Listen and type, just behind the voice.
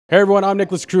Hey everyone, I'm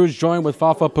Nicholas Cruz, joined with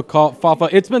Fafa Picault. Fafa,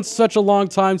 it's been such a long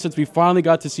time since we finally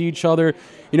got to see each other.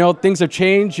 You know, things have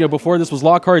changed. You know, before this was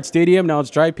Lockhart Stadium, now it's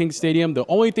DRV Stadium. The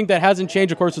only thing that hasn't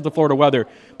changed, of course, is the Florida weather.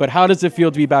 But how does it feel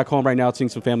to be back home right now, seeing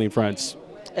some family and friends?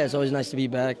 Yeah, it's always nice to be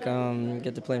back,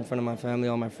 get to play in front of my family,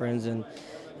 all my friends, and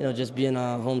just being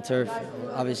on home turf.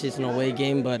 Obviously, it's an away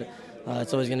game, but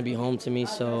it's always going to be home to me.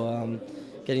 So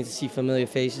getting to see familiar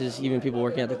faces, even people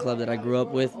working at the club that I grew up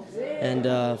with, and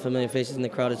familiar faces in the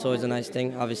crowd, it's always a nice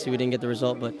thing. Obviously, we didn't get the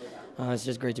result, but it's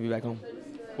just great to be back home.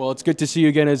 Well, it's good to see you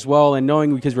again as well, and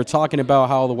knowing, because we're talking about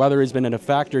how the weather has been a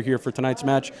factor here for tonight's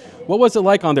match. What was it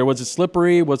like on there? Was it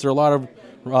slippery? Was there a lot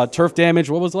of turf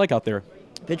damage? What was it like out there?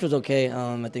 Pitch was okay.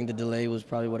 I think the delay was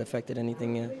probably what affected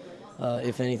anything,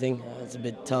 if anything. It's a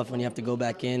bit tough when you have to go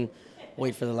back in,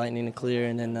 wait for the lightning to clear,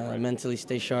 and then mentally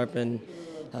stay sharp. And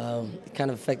it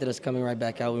kind of affected us coming right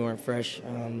back out. We weren't fresh,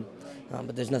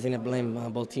 but there's nothing to blame.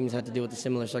 Both teams had to deal with the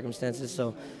similar circumstances,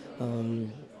 so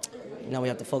now we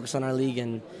have to focus on our league,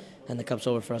 and the cup's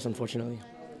over for us, unfortunately.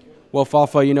 Well,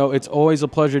 Fafa, you know, it's always a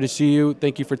pleasure to see you.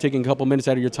 Thank you for taking a couple minutes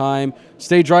out of your time.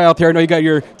 Stay dry out there. I know you got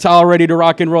your towel ready to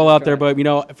rock and roll out there, but, you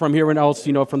know, from here on else,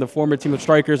 you know, from the former team of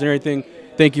strikers and everything,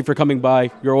 thank you for coming by.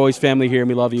 You're always family here, and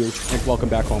we love you, and welcome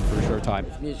back home for a short time.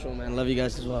 It's mutual, man. Love you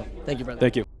guys as well. Thank you, brother.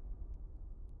 Thank you.